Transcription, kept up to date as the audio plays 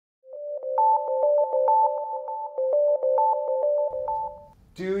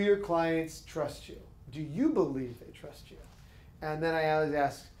Do your clients trust you? Do you believe they trust you? And then I always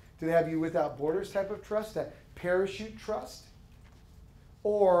ask, do they have you without borders type of trust, that parachute trust?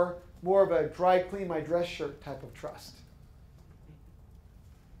 Or more of a dry clean my dress shirt type of trust?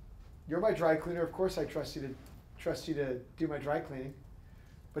 You're my dry cleaner, of course I trust you to do my dry cleaning.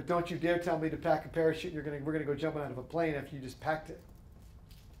 But don't you dare tell me to pack a parachute and we're gonna go jumping out of a plane after you just packed it.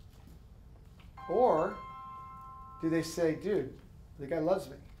 Or do they say, dude, the guy loves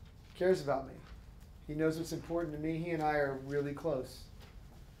me, cares about me. He knows what's important to me. He and I are really close.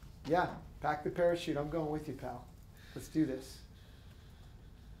 Yeah, pack the parachute. I'm going with you, pal. Let's do this.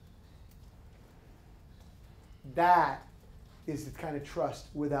 That is the kind of trust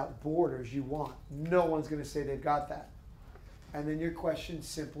without borders you want. No one's going to say they've got that. And then your question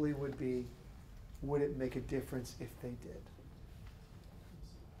simply would be, would it make a difference if they did?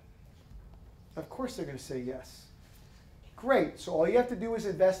 Of course they're going to say yes. Great. So all you have to do is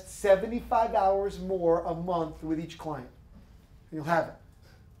invest 75 hours more a month with each client. You'll have it.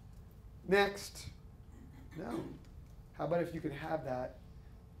 Next. No. How about if you could have that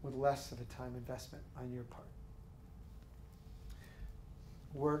with less of a time investment on your part?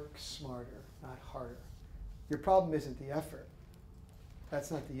 Work smarter, not harder. Your problem isn't the effort. That's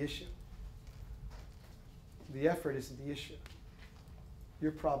not the issue. The effort isn't the issue.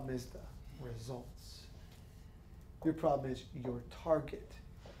 Your problem is the results. Your problem is your target.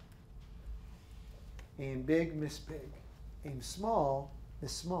 Aim big, miss big. Aim small,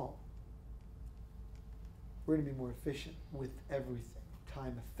 miss small. We're going to be more efficient with everything.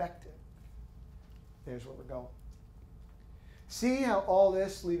 Time effective. There's where we're going. See how all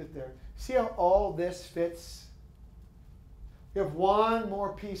this, leave it there. See how all this fits? You have one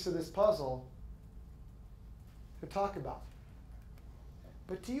more piece of this puzzle to talk about.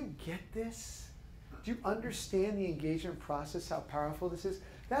 But do you get this? Do you understand the engagement process, how powerful this is?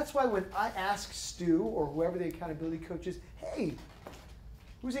 That's why when I ask Stu or whoever the accountability coach is, hey,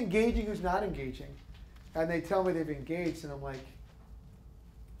 who's engaging, who's not engaging? And they tell me they've engaged, and I'm like,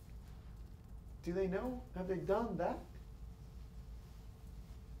 do they know? Have they done that?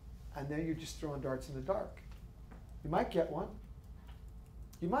 And then you're just throwing darts in the dark. You might get one.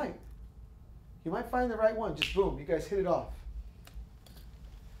 You might. You might find the right one. Just boom, you guys hit it off.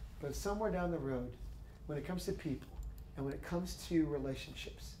 But somewhere down the road, when it comes to people and when it comes to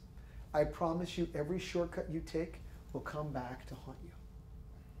relationships, I promise you every shortcut you take will come back to haunt you.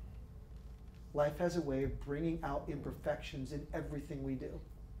 Life has a way of bringing out imperfections in everything we do.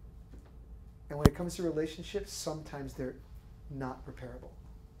 And when it comes to relationships, sometimes they're not repairable.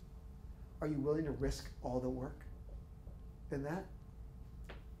 Are you willing to risk all the work in that?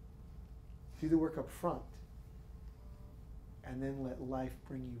 Do the work up front, and then let life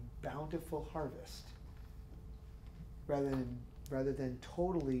bring you bountiful harvest rather than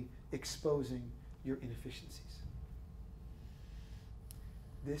totally exposing your inefficiencies.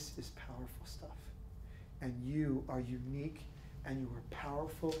 This is powerful stuff. And you are unique, and you are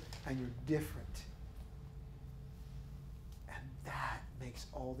powerful, and you're different. And that makes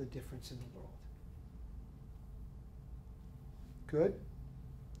all the difference in the world. Good?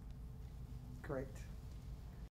 Great.